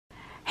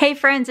Hey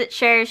friends, it's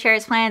Sherry,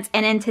 Sherry's Plans,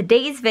 and in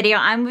today's video,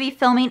 I'm going to be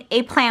filming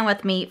a plan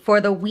with me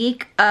for the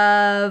week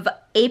of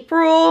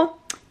April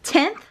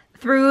 10th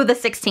through the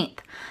 16th.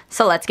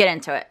 So let's get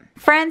into it.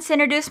 Friends, to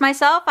introduce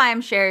myself, I'm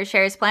Sherry,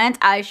 Sherry's Plans.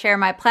 I share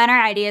my planner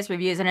ideas,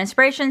 reviews, and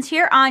inspirations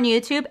here on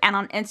YouTube and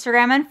on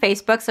Instagram and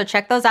Facebook, so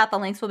check those out. The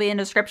links will be in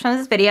the description of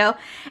this video.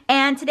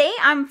 And today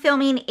I'm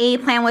filming a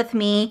plan with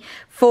me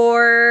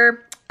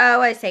for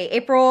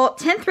April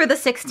 10th through the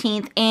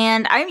 16th,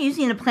 and I'm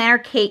using the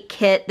Plannerkate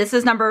kit. This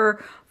is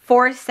number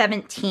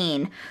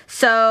 417.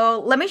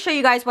 So let me show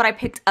you guys what I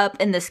picked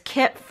up in this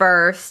kit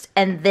first,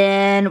 and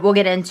then we'll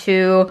get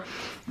into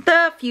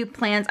the few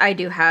plans I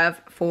do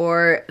have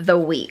for the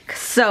week.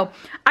 So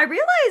I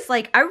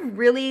realized I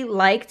really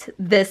liked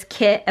this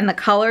kit and the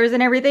colors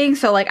and everything.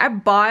 So I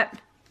bought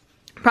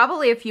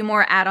probably a few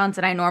more add-ons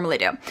than I normally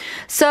do.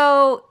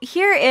 So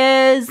here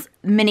is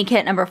mini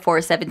kit number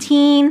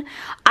 417.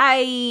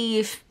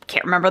 I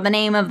can't remember the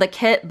name of the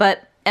kit,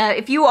 but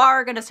if you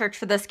are going to search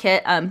for this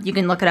kit, you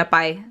can look it up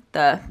by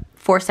the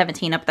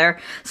 417 up there.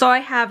 So I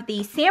have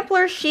the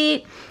sampler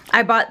sheet.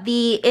 I bought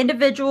the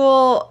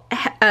individual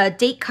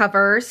date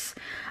covers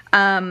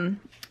and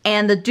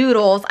the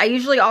doodles. I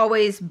usually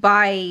always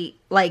buy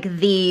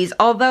these,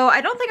 although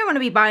I don't think I'm going to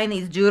be buying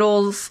these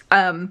doodles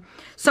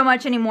so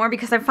much anymore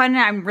because I'm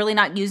finding I'm really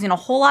not using a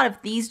whole lot of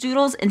these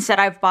doodles. Instead,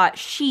 I've bought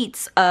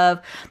sheets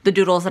of the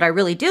doodles that I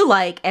really do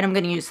like, and I'm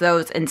going to use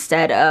those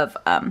instead of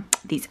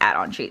these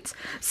add-on sheets.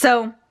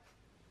 So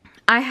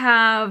I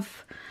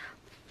have,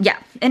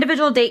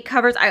 individual date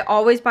covers. I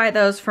always buy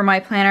those for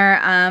my planner.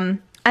 And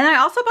I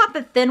also bought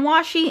the thin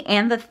washi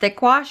and the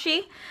thick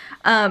washi.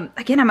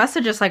 Again, I must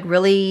have just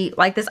really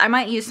liked this. I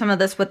might use some of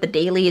this with the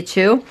daily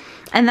too.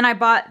 And then I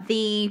bought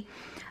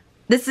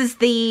this is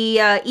the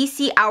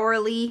EC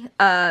Hourly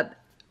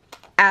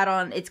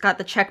add-on. It's got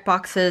the check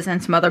boxes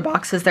and some other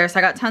boxes there. So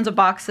I got tons of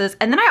boxes.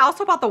 And then I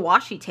also bought the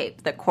washi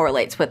tape that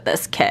correlates with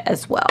this kit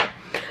as well.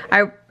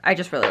 I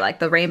just really like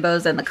the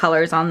rainbows and the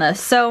colors on this.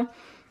 So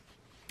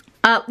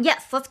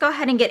yes, let's go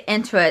ahead and get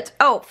into it.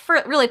 Oh,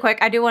 really quick,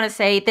 I do want to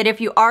say that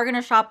if you are going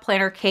to shop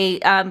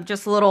Plannerkate,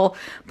 just a little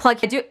plug.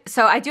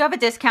 I do have a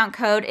discount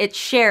code. It's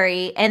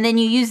SHERRI, and then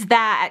you use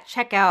that at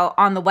checkout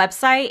on the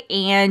website,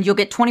 and you'll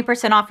get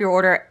 20% off your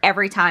order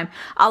every time.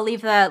 I'll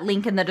leave the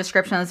link in the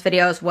description of this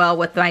video as well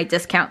with my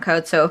discount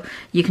code, so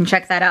you can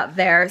check that out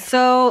there.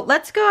 So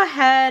let's go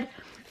ahead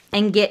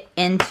and get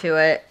into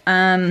it.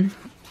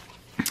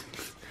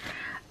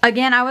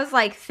 Again, I was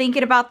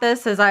thinking about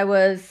this as I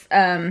was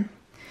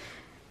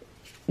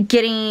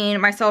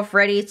getting myself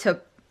ready to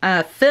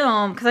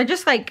film, because I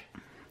just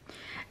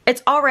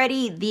it's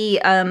already the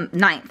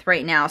 9th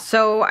right now,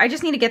 so I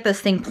just need to get this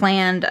thing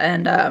planned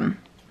and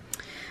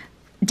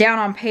down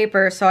on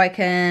paper so I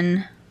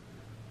can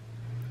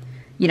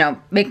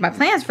make my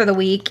plans for the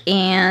week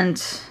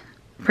and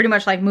pretty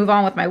much move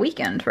on with my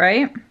weekend,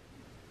 right?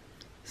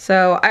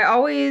 So I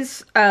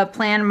always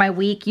plan my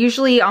week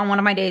usually on one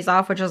of my days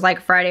off, which is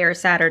Friday or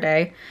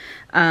Saturday.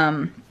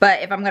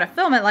 But if I'm going to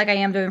film it like I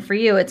am doing for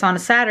you, it's on a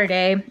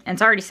Saturday, and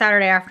it's already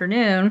Saturday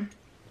afternoon.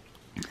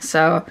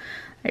 So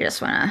I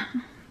just want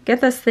to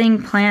get this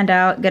thing planned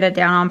out, get it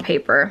down on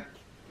paper.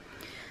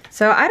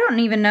 So I don't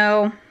even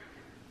know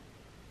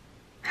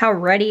how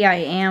ready I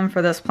am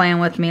for this plan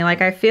with me.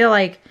 I feel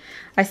like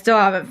I still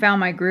haven't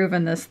found my groove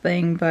in this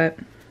thing, but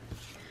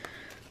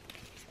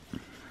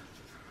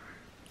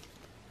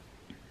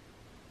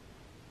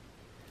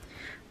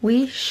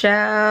we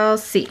shall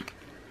see.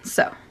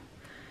 So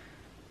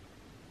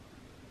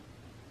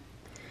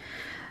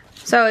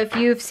if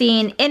you've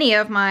seen any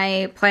of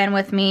my plan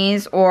with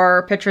me's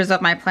or pictures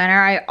of my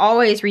planner, I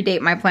always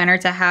redate my planner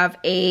to have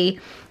a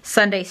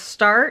Sunday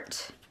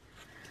start.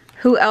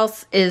 Who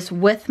else is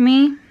with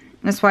me?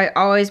 That's why I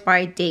always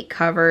buy date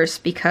covers,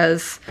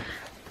 because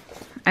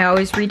I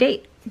always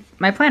redate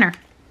my planner.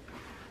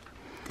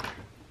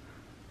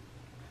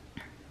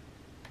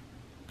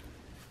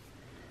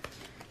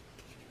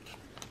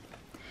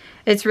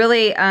 It's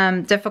really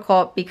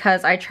difficult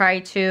because I try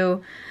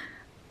to,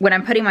 when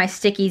I'm putting my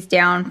stickies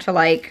down,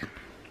 to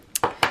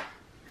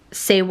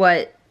say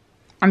what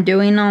I'm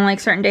doing on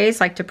certain days,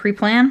 to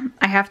pre-plan,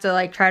 I have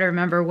to try to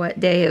remember what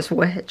day is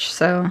which.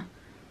 So,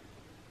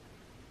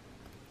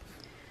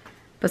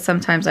 but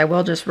sometimes I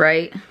will just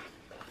write,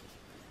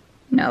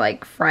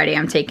 Friday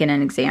I'm taking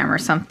an exam or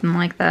something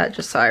like that,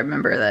 just so I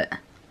remember that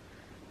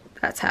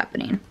that's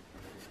happening.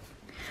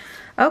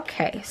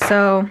 Okay,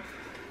 so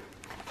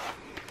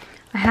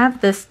I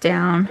have this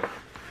down,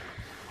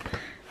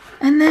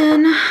 and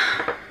then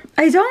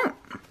I don't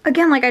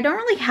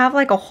really have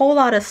a whole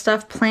lot of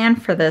stuff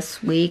planned for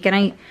this week, and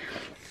I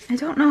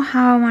don't know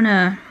how I want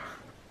to.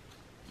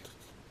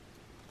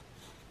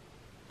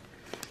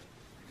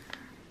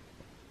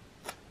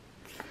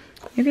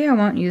 Maybe I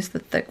won't use the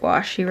thick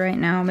washi right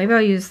now. Maybe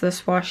I'll use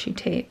this washi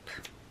tape.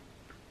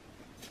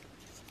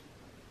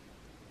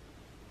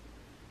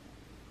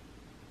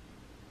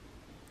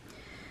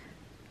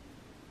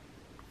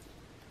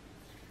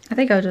 I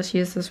think I'll just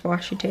use this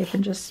washi tape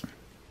and just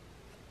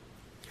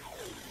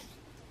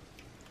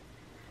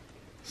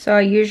So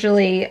I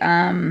usually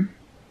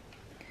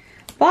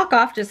block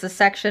off just a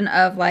section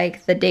of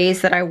like the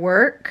days that I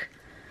work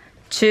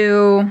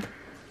to,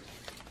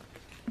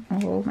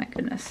 oh my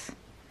goodness.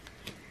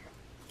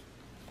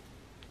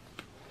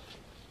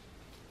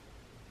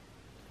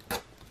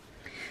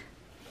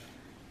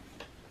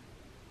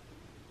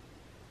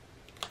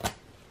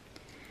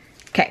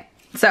 Okay,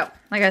 so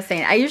like I was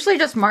saying, I usually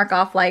just mark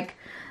off like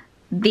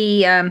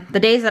the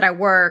days that I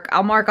work.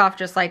 I'll mark off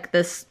just like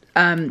this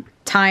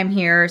time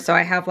here, so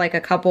I have like a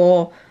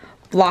couple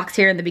blocks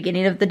here in the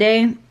beginning of the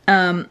day.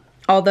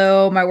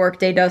 Although my work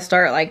day does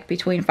start like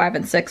between 5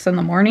 and 6 in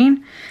the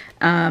morning.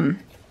 And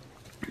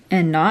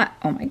not,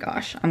 oh my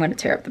gosh, I'm gonna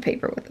tear up the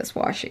paper with this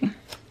washi.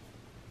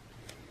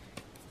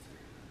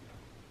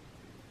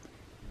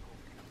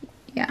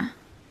 Yeah.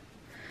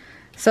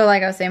 So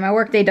like I was saying, my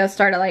work day does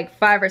start at like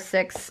 5 or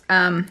 6.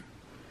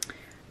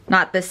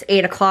 Not this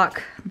 8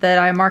 o'clock that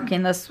I'm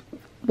marking this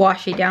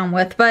washi down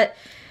with, but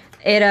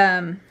it,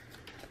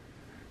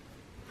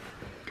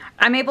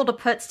 I'm able to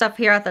put stuff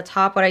here at the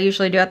top. What I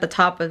usually do at the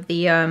top of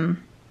the,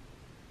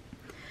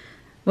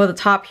 well, the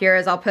top here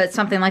is I'll put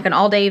something like an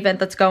all-day event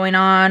that's going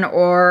on,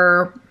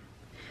 or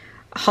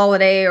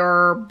holiday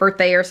or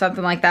birthday or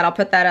something like that. I'll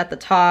put that at the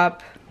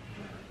top.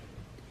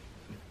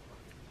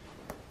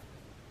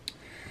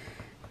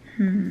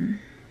 And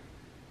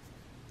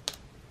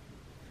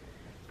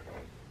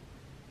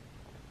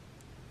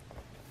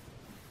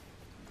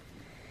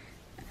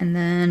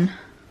then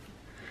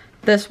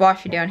this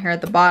washi down here at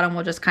the bottom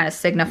will just kind of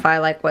signify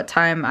like what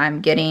time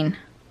I'm getting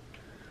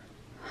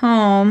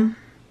home,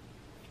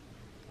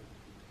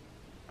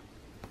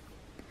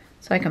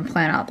 so I can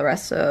plan out the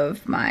rest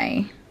of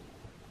my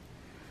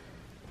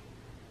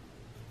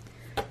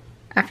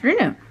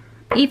afternoon,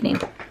 evening.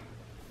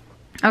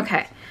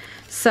 Okay,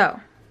 so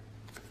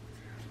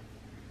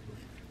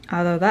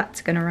although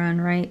that's gonna run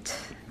right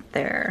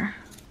there.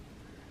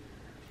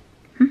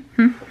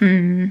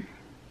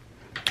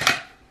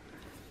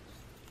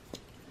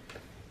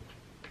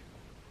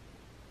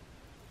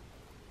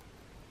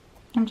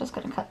 I'm just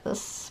gonna cut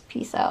this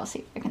piece out, see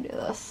if I can do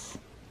this.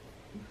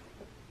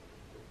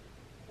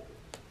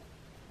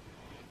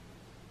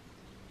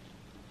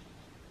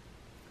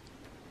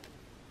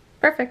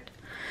 Perfect.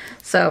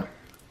 So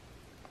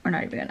we're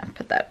not even gonna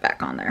put that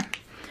back on there.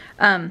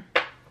 I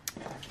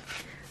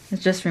was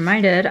just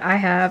reminded I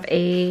have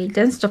a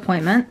dentist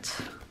appointment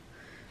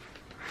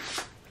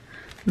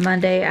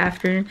Monday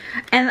afternoon.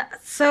 And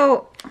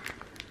so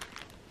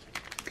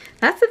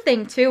that's the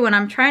thing too, when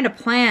I'm trying to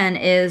plan,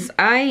 is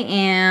I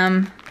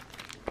am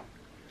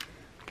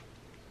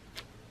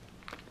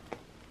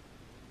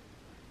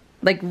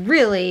like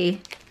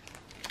really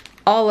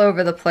all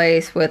over the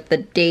place with the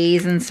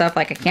days and stuff.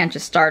 Like I can't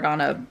just start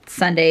on a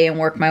Sunday and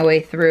work my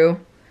way through.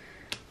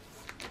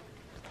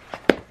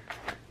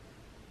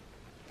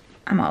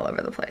 I'm all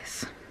over the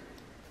place.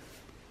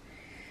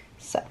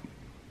 So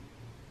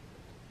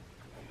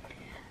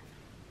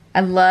I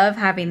love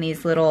having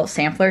these little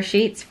sampler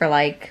sheets for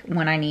like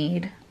when I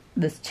need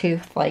this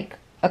tooth like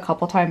a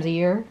couple times a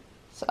year.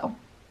 So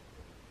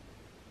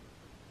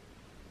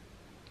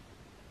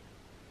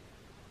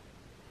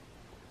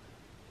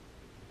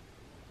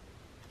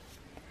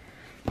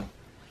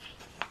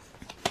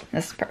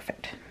this is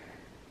perfect.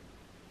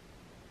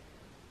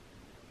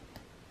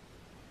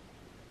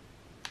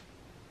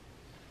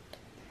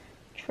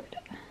 Try to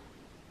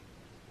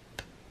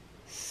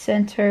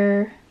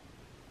center.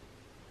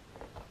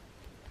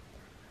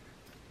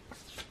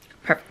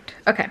 Perfect.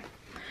 Okay.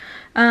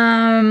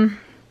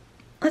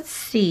 Let's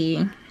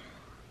see.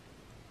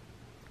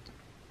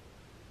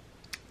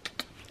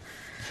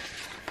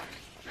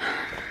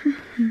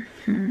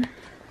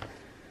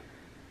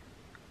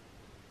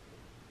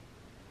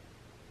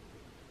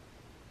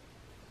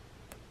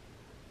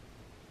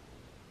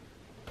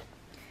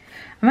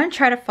 I'm gonna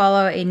try to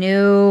follow a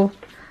new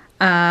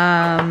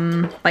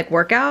like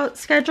workout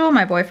schedule.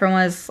 My boyfriend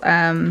was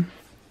yeah,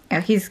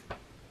 he's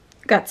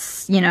got,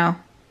 you know,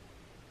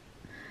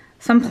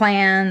 some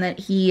plan that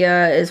he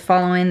is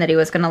following that he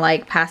was gonna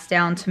like pass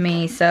down to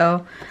me.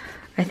 So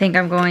I think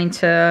I'm going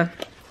to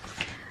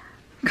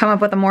come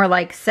up with a more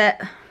like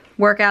set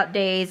workout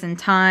days and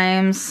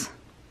times.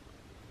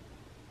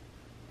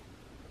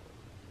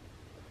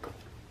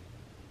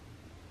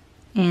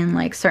 And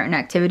like certain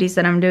activities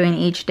that I'm doing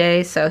each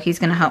day. So he's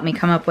gonna help me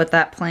come up with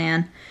that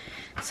plan.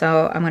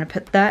 So I'm gonna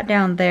put that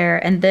down there.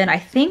 And then I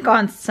think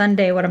on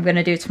Sunday what I'm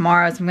gonna do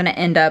tomorrow is I'm gonna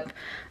end up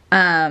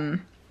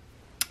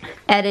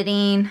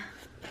editing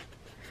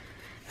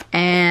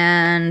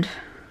and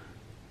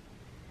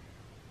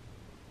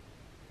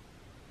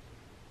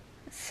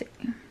let's see.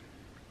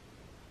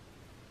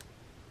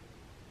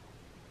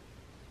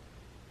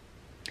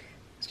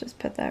 Let's just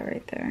put that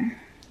right there.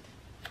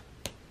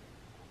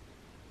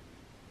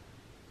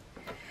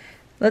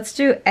 Let's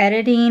do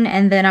editing,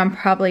 and then I'm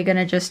probably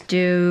gonna just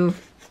do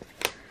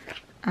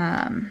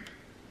some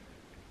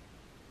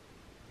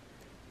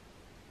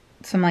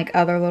like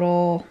other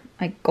little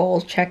like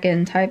goals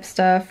check-in type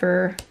stuff,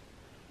 or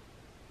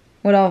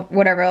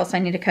whatever else I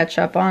need to catch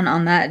up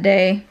on that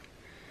day.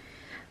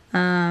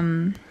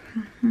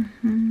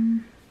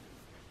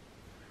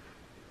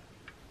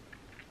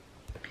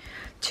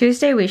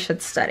 Tuesday we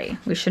should study.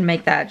 We should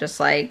make that just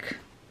like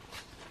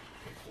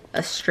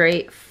a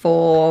straight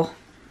full,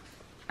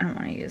 I don't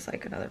want to use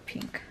like another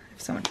pink. I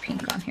have so much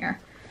pink on here.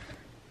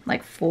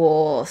 Like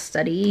full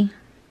study.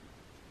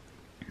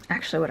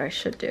 Actually, what I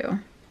should do.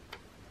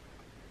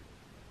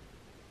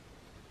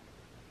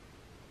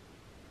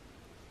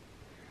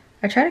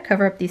 I try to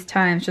cover up these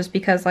times just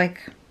because, like,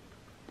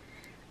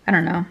 I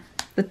don't know.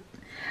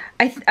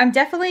 I'm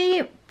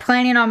definitely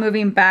planning on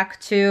moving back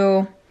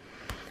to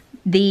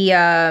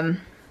the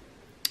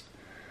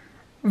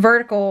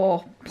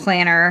vertical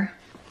planner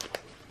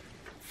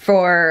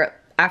for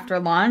after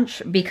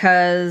lunch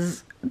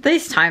because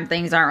these time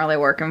things aren't really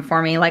working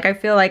for me. Like, I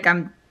feel like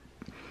I'm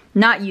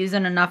not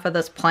using enough of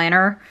this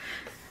planner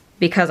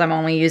because I'm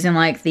only using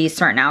like these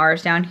certain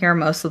hours down here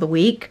most of the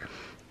week.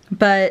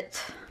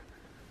 But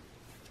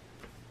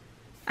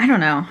I don't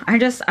know.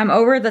 I'm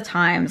over the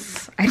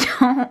times.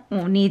 I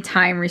don't need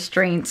time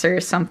restraints or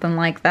something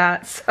like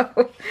that.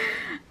 So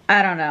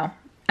I don't know.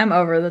 I'm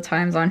over the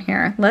times on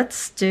here.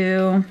 Let's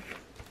do...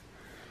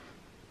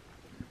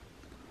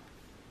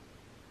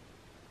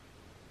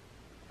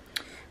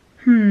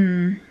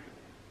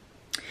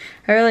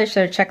 I really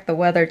should have checked the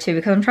weather too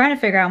because I'm trying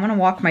to figure out, I'm going to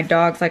walk my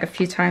dogs like a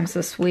few times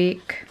this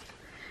week.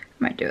 I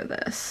might do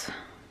this.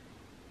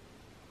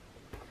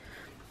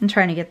 I'm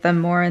trying to get them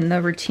more in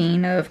the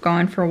routine of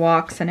going for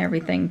walks and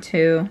everything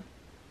too.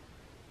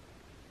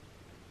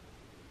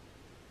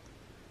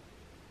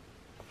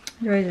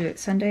 Do I do it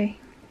Sunday?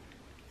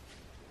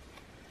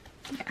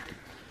 Yeah.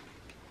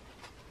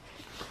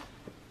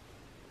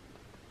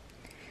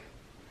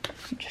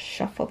 Just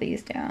shuffle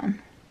these down.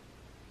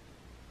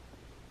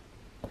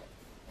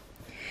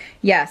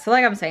 Yeah, so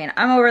like I'm saying,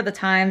 I'm over the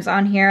times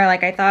on here.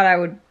 Like, I thought I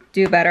would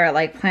do better at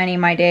like planning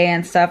my day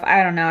and stuff.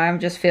 I don't know. I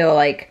just feel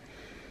like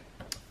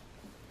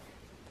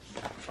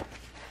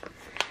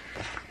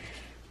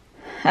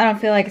I don't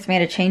feel like it's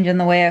made a change in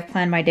the way I've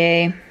planned my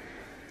day.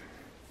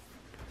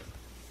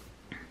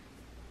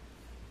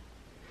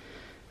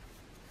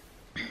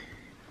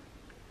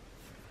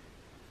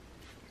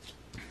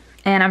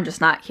 And I'm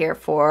just not here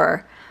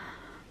for,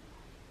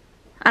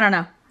 I don't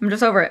know. I'm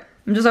just over it.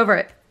 I'm just over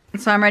it.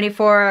 So I'm ready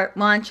for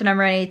lunch and I'm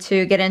ready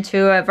to get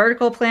into a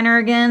vertical planner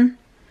again.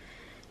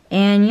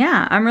 And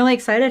yeah, I'm really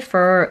excited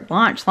for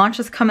launch. Launch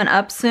is coming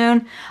up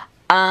soon.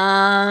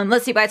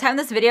 Let's see, by the time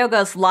this video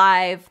goes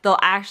live, they'll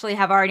actually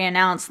have already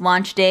announced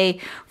launch day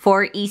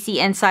for EC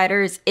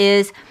Insiders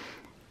is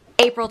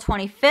April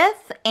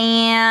 25th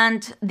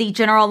and the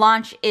general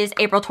launch is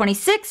April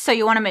 26th. So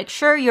you want to make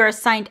sure you're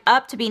signed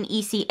up to be an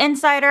EC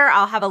Insider.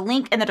 I'll have a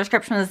link in the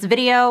description of this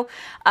video.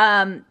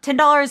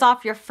 $10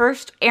 off your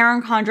first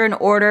Erin Condren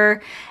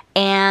order.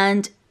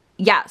 And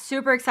yeah,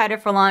 super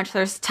excited for launch.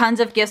 There's tons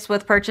of gifts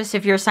with purchase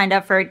if you're signed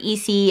up for an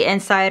EC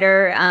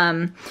Insider.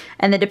 And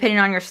then depending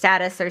on your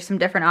status, there's some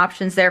different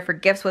options there for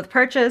gifts with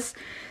purchase.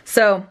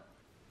 So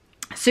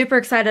super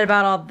excited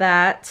about all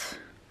that.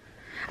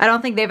 I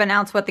don't think they've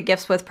announced what the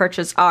gifts with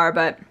purchase are,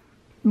 but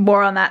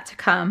more on that to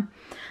come.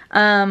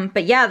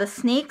 But yeah, the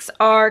sneaks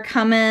are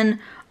coming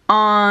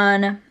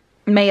on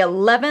May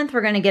 11th.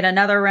 We're going to get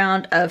another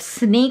round of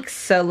sneaks.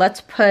 So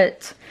let's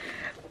put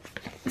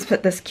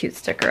this cute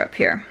sticker up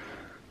here.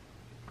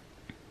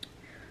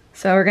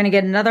 So we're going to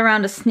get another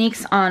round of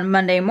sneaks on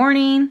Monday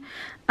morning.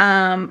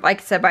 Like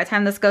I said, by the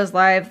time this goes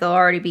live, they'll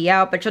already be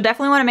out. But you'll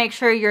definitely want to make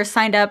sure you're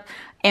signed up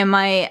in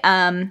my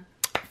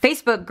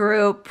Facebook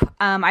group.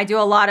 I do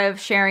a lot of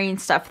sharing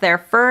stuff there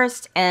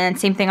first, and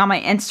same thing on my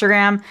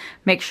Instagram.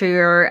 Make sure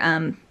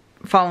you're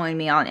following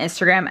me on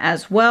Instagram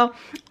as well.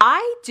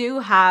 I do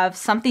have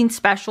something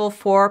special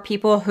for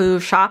people who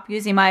shop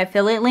using my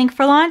affiliate link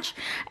for launch,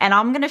 and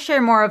I'm going to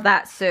share more of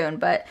that soon,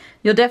 but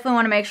you'll definitely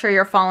want to make sure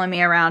you're following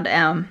me around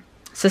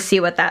to see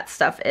what that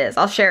stuff is.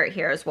 I'll share it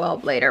here as well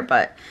later,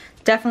 but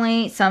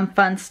definitely some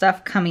fun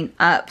stuff coming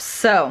up.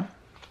 So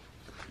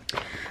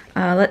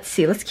let's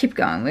see, let's keep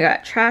going. We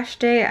got trash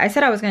day. I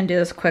said I was going to do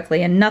this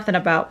quickly, and nothing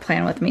about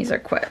plan with me's are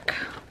quick.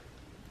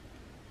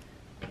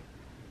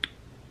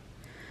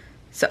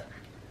 So,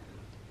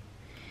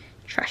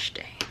 trash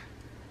day.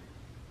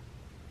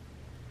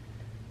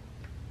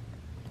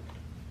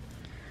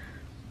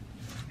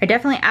 I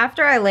definitely,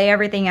 after I lay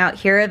everything out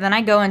here, then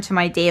I go into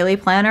my daily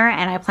planner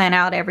and I plan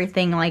out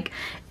everything like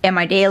in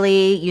my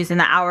daily using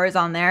the hours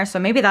on there. So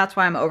maybe that's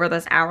why I'm over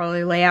this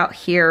hourly layout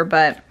here,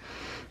 but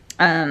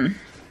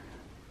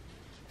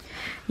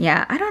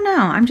yeah, I don't know.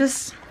 I'm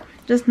just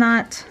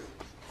not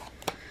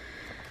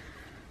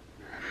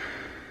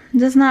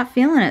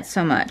feeling it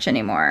so much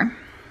anymore.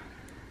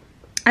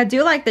 I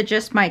do like the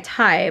just my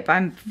type.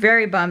 I'm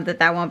very bummed that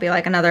that won't be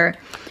like another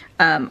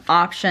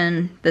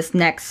option this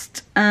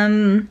next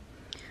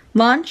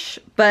launch,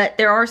 but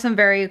there are some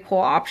very cool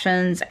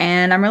options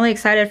and I'm really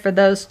excited for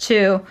those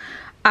too.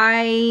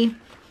 I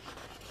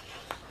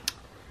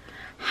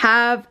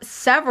have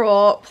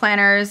several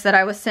planners that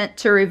I was sent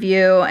to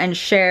review and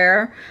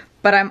share,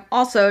 But I'm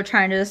also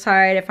trying to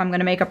decide if I'm going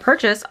to make a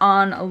purchase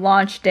on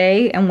launch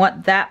day and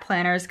what that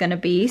planner is going to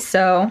be.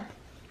 So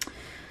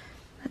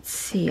let's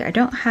see, I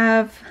don't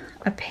have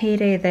a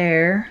payday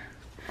there.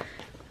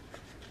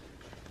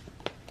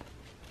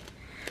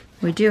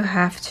 We do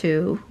have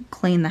to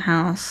clean the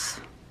house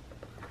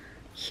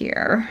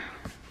here.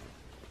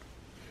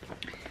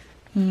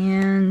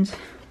 And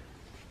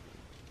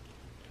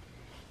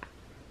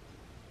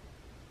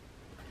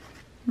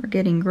we're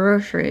getting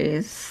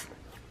groceries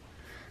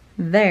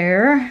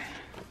there.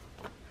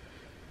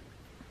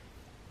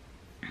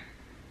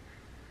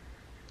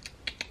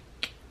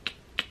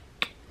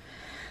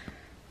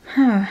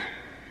 Huh.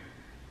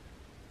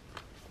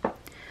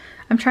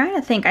 I'm trying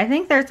to think. I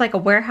think there's like a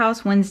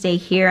Warehouse Wednesday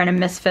here and a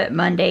Misfit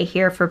Monday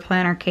here for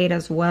Plannerkate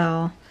as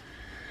well.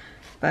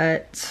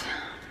 But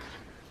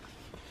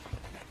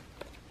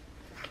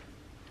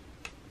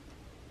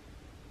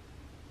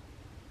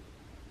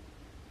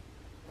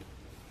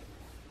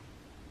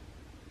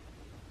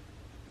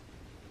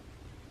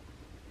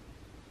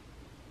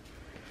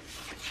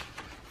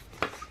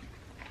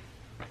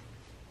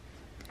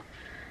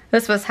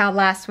this was how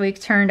last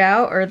week turned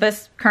out, or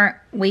this current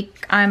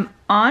week I'm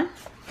on.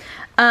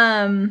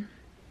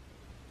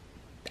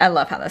 I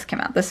love how this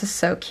came out. This is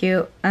so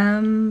cute.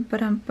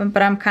 But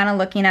I'm kind of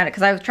looking at it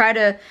because I was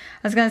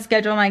going to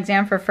schedule my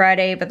exam for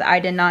Friday, but I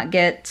did not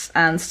get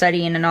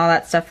studying and all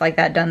that stuff like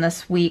that done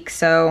this week,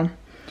 so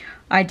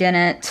I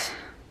didn't.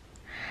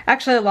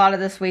 Actually, a lot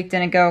of this week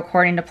didn't go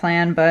according to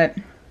plan, but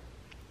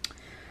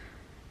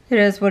it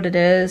is what it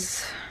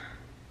is.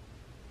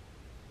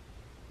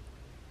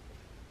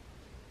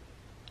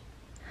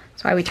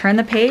 That's why we turn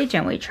the page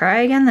and we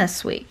try again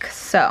this week.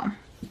 So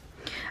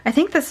I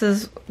think this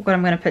is what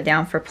I'm going to put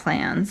down for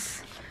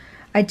plans.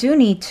 I do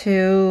need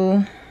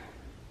to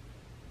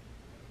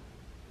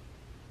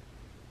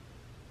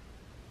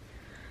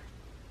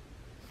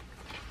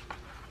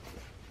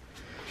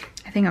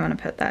I think I'm going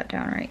to put that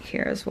down right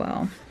here as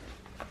well.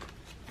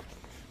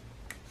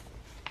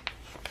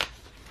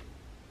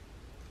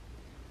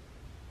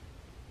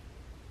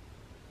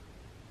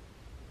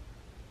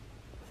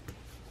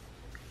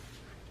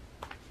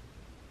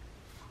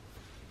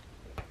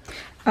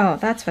 Oh,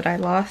 that's what I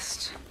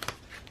lost.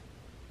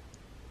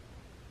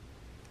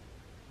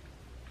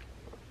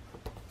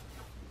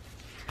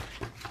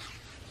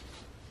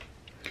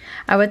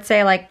 I would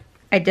say like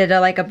I did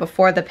like a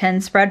before the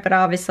pin spread, but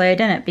obviously I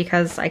didn't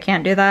because I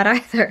can't do that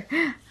either.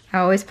 I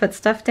always put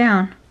stuff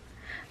down.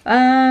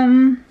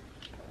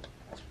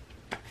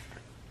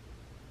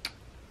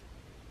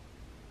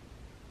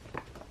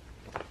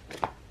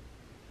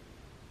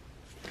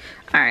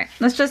 Alright,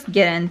 let's just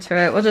get into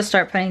it. We'll just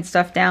start putting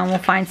stuff down. We'll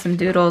find some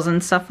doodles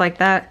and stuff like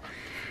that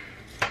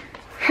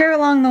here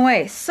along the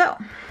way. So,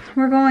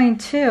 we're going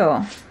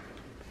to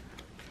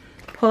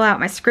pull out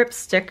my script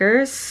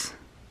stickers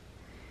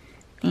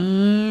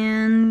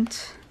and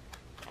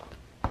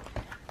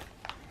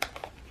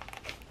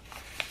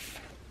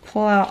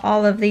pull out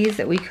all of these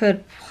that we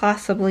could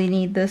possibly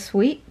need this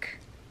week.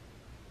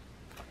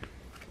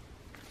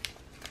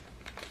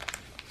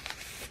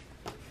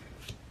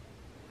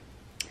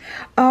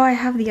 Oh, I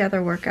have the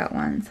other workout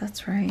ones,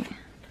 that's right.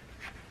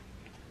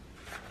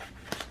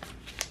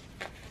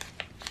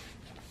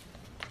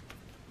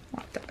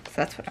 Walk dogs,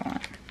 that's what I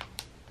want.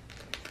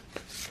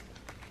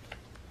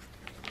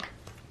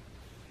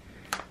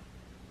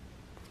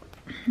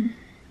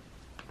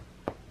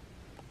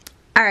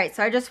 Alright,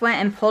 so I just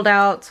went and pulled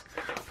out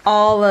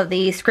all of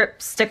the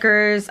script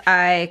stickers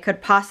I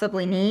could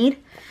possibly need.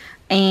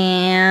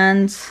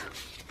 And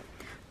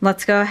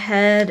let's go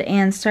ahead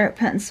and start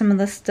putting some of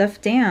this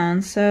stuff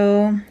down.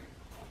 So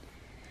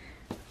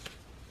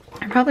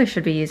I probably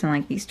should be using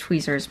like these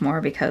tweezers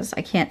more because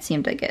I can't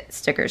seem to get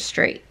stickers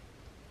straight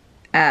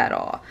at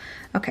all.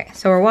 Okay,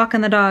 so we're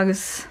walking the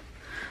dogs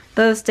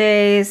those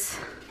days,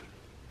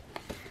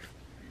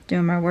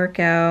 doing my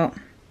workout.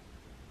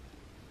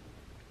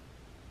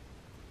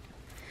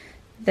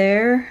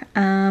 There,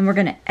 we're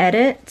gonna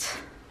edit.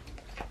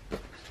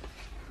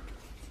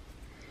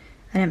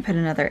 I didn't put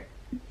another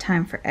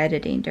time for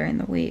editing during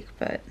the week,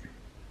 but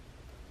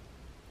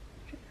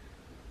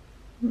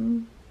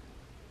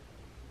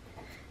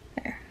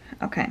there.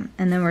 Okay,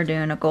 and then we're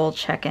doing a goal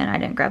check-in. I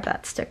didn't grab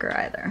that sticker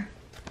either.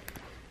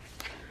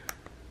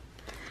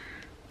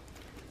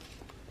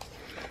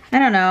 I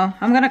don't know.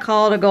 I'm gonna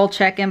call it a goal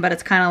check-in, but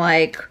it's kind of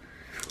like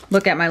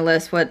look at my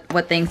list.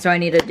 What things do I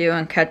need to do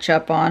and catch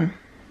up on?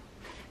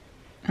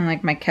 And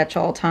like my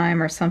catch-all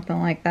time or something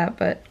like that.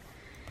 But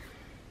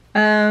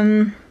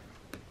I'm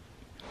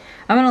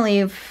gonna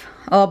leave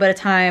a little bit of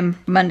time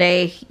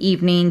Monday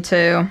evening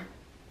to,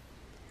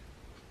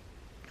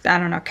 I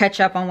don't know,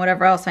 catch up on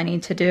whatever else I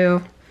need to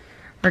do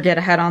or get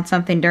ahead on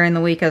something during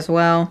the week as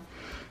well.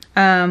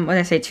 What did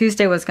I say?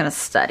 Tuesday was gonna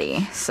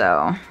study,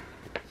 so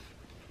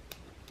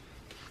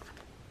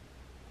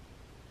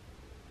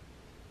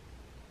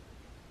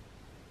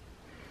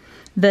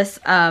this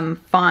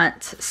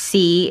font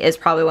C is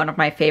probably one of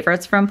my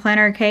favorites from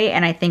Plannerkate,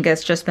 and I think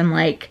it's just been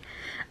like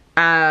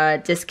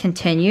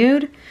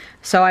discontinued.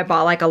 So I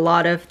bought like a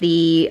lot of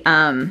the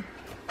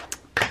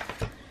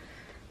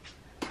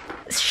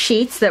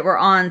sheets that were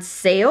on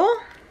sale.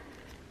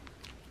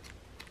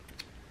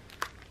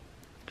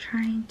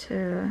 Trying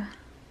to...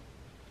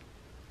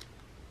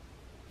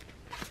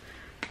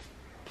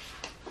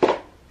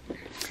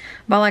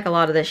 bought like a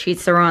lot of the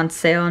sheets that were on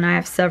sale, and I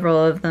have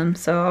several of them,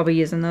 so I'll be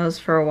using those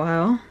for a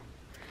while.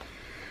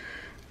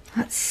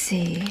 Let's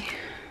see.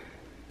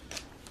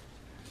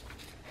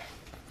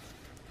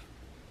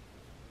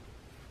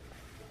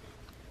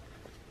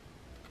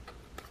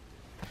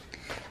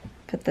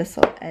 Put this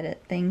little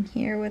edit thing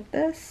here with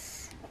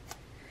this.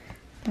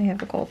 We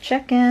have a gold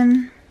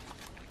check-in.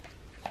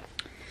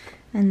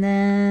 And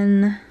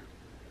then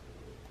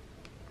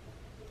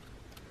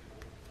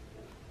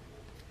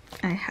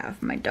I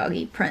have my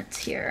doggy prints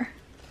here.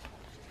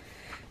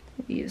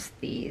 We'll use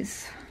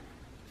these.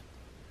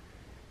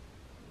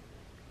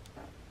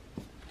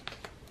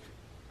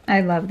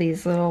 I love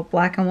these little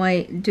black and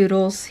white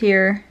doodles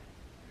here.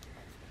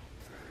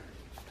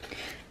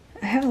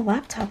 I have a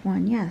laptop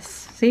one,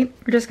 yes. See,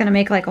 we're just gonna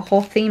make like a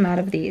whole theme out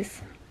of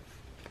these.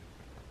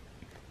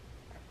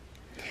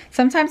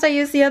 Sometimes I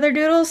use the other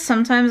doodles,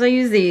 sometimes I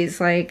use these,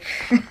 like.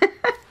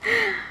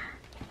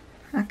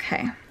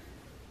 Okay.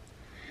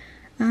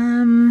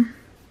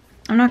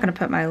 I'm not gonna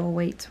put my little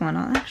weights one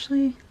on,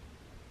 actually.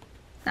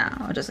 No,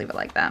 I'll just leave it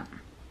like that.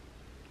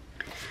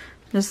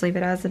 Just leave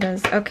it as it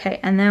is. Okay,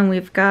 and then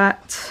we've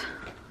got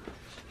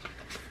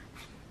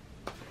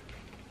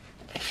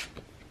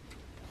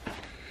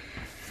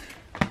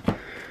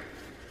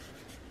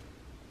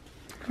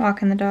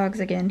walking the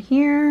dogs again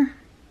here.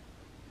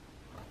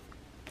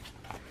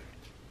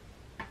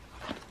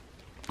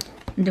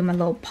 Do my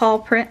little paw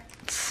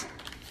prints.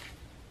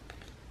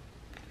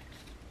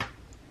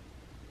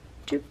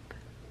 Doop.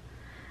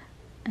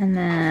 And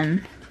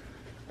then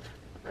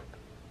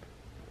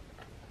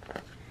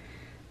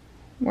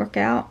work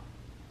out.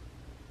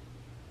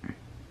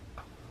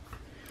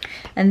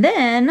 And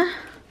then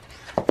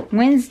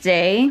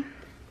Wednesday,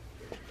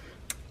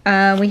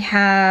 we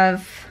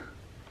have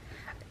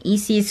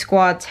EC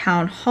Squad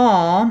Town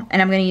Hall,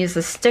 and I'm going to use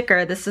the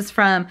sticker. This is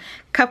from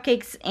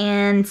Cupcakes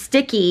and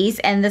Stickies,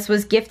 and this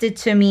was gifted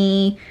to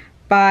me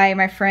by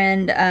my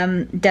friend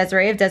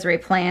Desiree of Desiree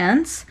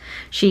Plans.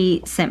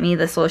 She sent me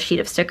this little sheet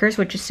of stickers,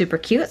 which is super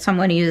cute, so I'm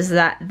going to use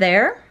that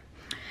there.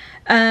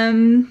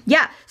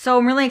 Yeah, so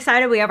I'm really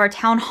excited. We have our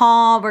town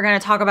hall. We're going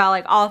to talk about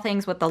like all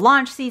things with the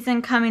launch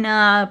season coming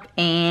up,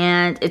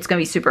 and it's going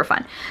to be super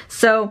fun.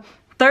 So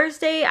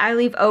Thursday I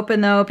leave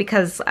open though,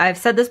 because I've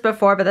said this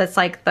before, but that's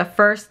like the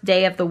first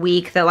day of the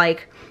week that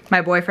like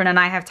my boyfriend and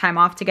I have time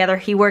off together.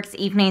 He works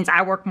evenings,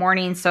 I work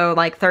mornings, so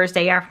like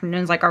Thursday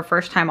afternoon's like our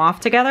first time off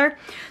together.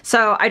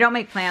 So I don't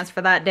make plans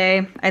for that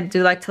day. I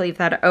do like to leave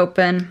that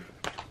open.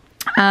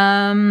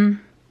 I'm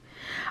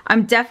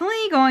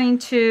definitely going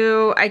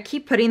to, I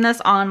keep putting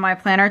this on my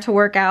planner to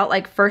work out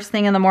like first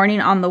thing in the morning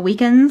on the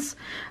weekends,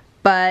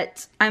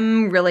 but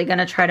I'm really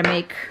gonna try to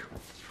make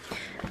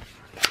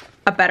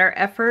a better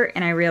effort,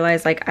 and I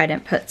realized like I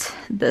didn't put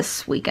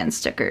this weekend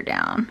sticker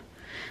down.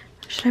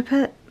 Should I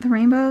put the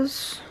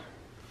rainbows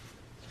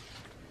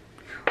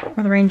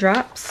or the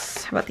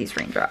raindrops? How about these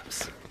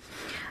raindrops?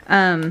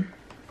 I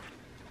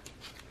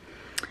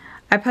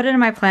put it in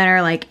my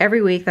planner like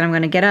every week that I'm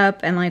gonna get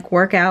up and like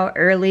work out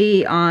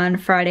early on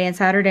Friday and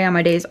Saturday on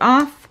my days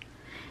off,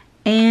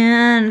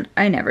 and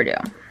I never do.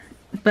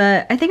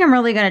 But I think I'm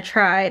really gonna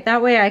try.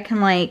 That way I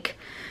can like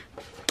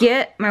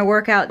get my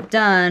workout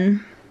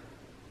done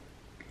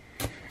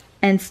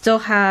and still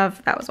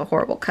have, that was a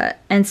horrible cut,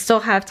 and still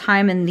have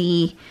time in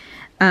the,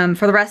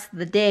 for the rest of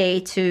the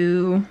day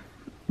to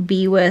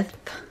be with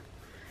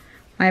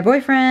my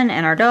boyfriend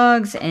and our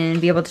dogs and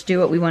be able to do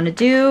what we want to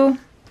do.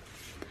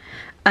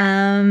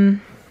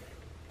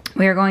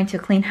 We are going to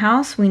clean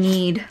house. We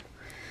need,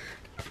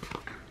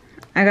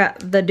 I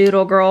got the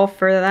Doodle Girl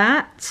for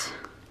that.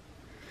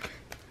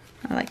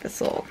 I like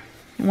this little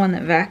one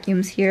that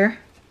vacuums here.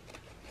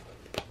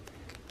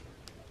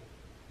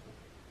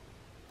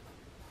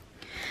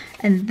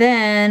 And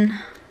then,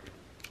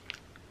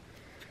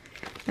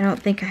 I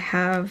don't think I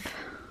have,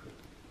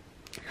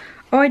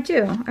 oh I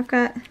do, I've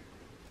got,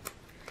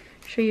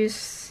 should I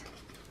use,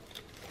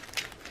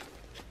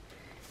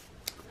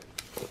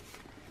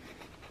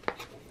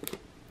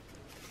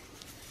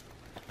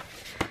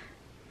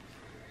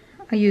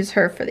 I'll use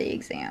her for the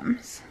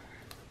exams.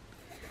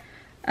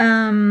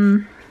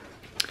 Yeah,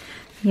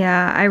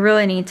 I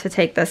really need to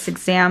take this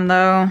exam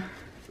though,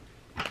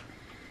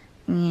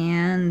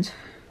 and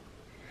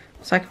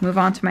so I can move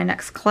on to my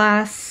next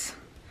class.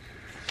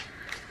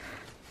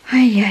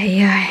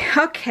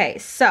 Okay,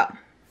 so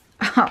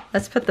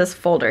let's put this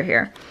folder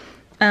here.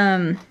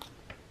 Let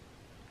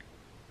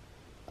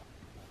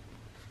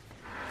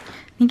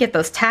me get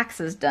those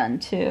taxes done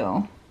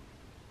too.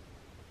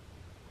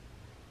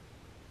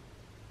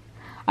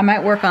 I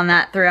might work on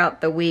that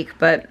throughout the week,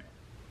 but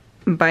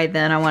by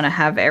then I want to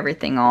have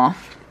everything all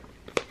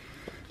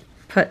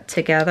put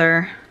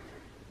together.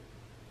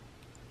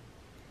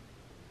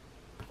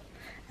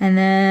 And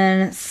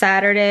then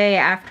Saturday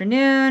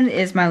afternoon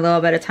is my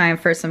little bit of time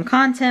for some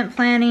content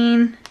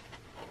planning.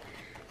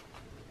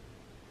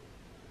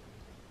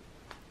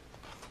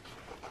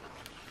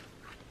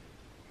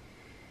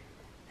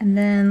 And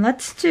then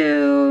let's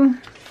do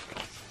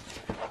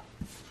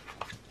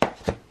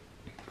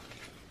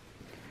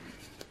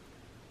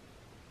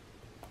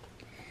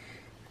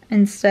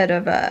instead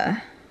of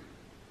a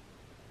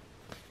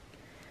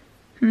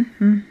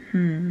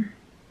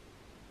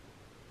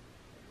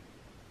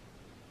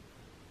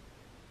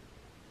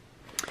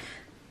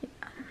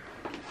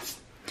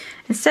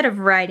instead of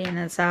writing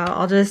this out,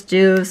 I'll just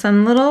do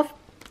some little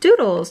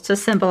doodles to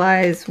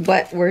symbolize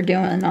what we're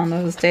doing on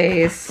those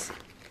days.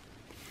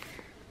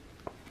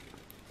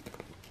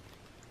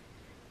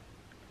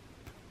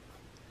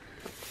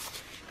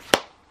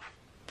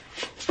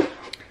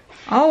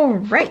 All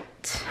right.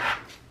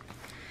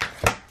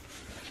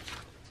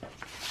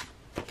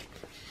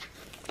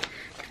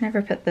 I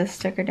never put this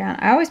sticker down.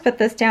 I always put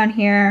this down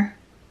here,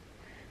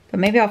 but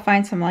maybe I'll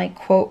find some like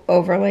quote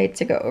overlay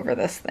to go over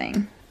this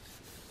thing.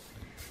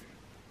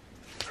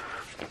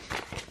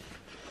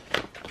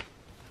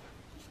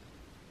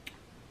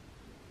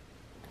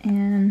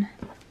 And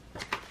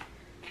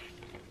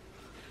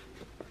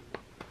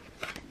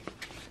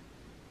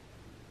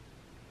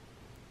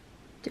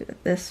do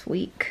it this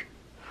week.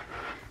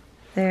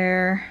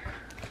 There.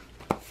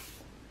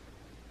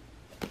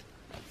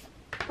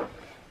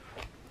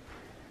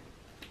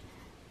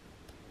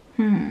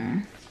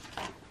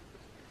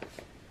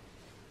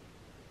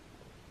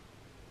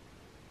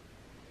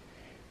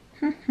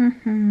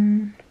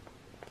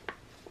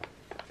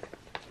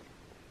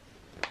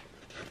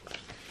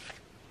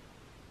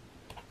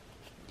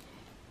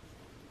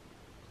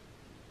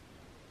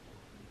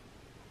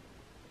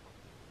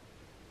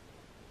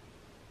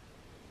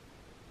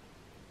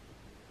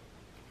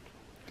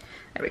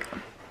 There we go.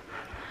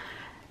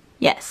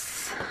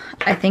 Yes,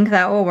 I think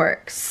that will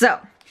work. So,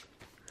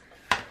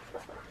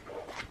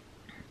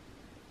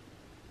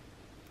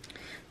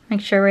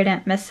 make sure we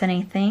didn't miss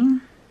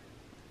anything.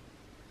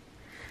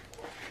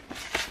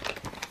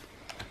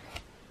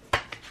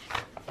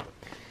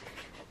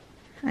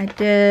 I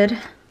did.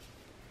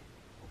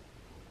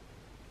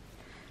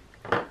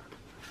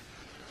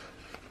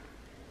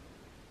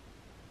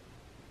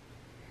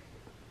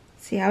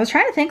 See, I was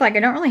trying to think, like, I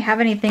don't really have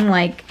anything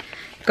like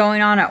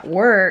going on at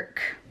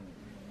work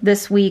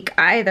this week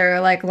either.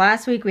 Like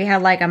last week we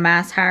had like a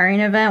mass hiring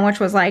event, which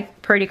was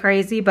like pretty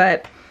crazy,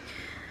 but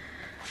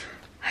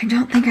I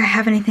don't think I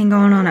have anything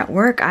going on at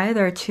work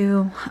either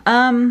too.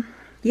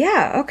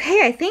 Yeah,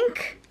 okay, I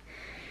think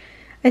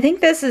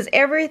this is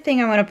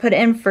everything I want to put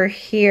in for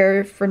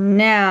here for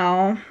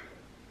now.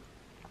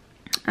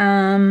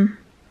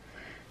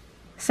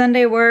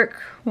 Sunday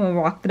work, we'll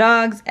walk the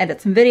dogs, edit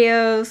some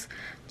videos,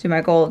 do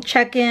my gold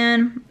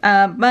check-in.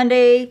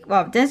 Monday, we'll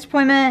have a dentist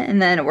appointment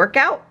and then a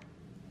workout.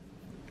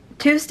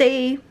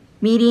 Tuesday,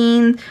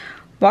 meeting,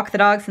 walk the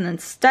dogs, and then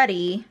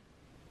study.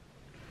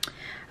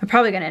 I'm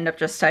probably going to end up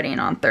just studying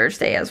on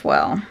Thursday as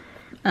well.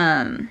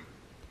 But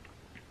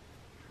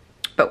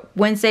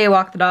Wednesday,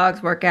 walk the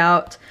dogs,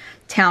 workout,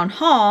 town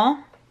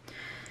hall.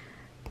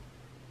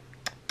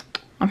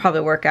 I'll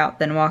probably work out,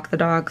 then walk the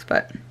dogs,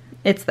 but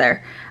it's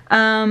there.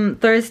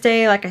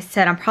 Thursday, like I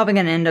said, I'm probably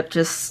going to end up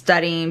just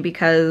studying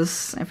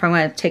because if I'm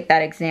going to take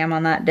that exam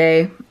on that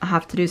day, I'll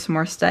have to do some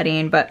more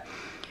studying. But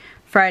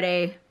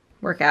Friday,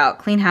 workout,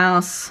 clean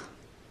house,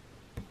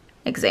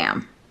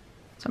 exam.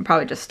 So I'm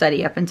probably just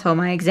study up until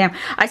my exam.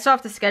 I still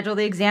have to schedule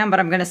the exam, but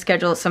I'm going to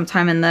schedule it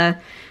sometime in the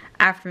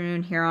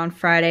afternoon here on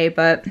Friday,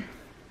 but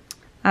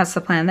that's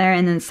the plan there.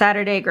 And then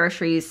Saturday,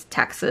 groceries,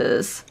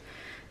 taxes,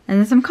 and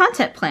then some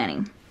content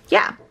planning.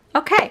 Yeah.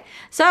 Okay,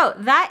 so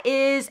that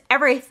is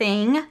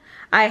everything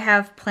I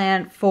have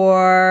planned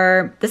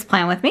for this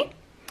plan with me.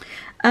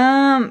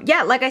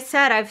 Yeah, like I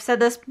said, I've said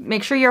this,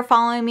 make sure you're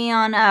following me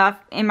on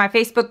in my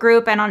Facebook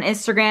group and on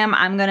Instagram.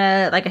 I'm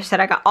gonna, like I said,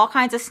 I got all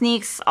kinds of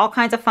sneaks, all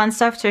kinds of fun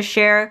stuff to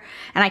share,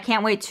 and I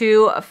can't wait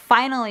to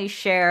finally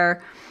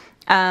share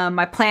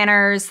my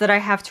planners that I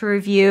have to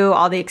review,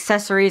 all the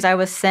accessories I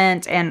was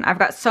sent, and I've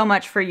got so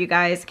much for you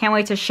guys. Can't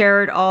wait to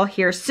share it all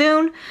here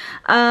soon.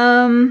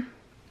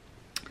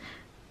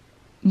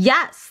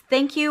 Yes,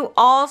 thank you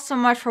all so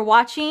much for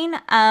watching.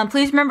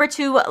 Please remember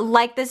to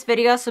like this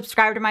video,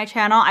 subscribe to my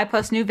channel. I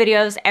post new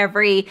videos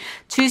every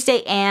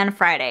Tuesday and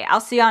Friday. I'll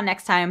see y'all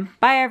next time.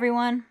 Bye,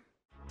 everyone.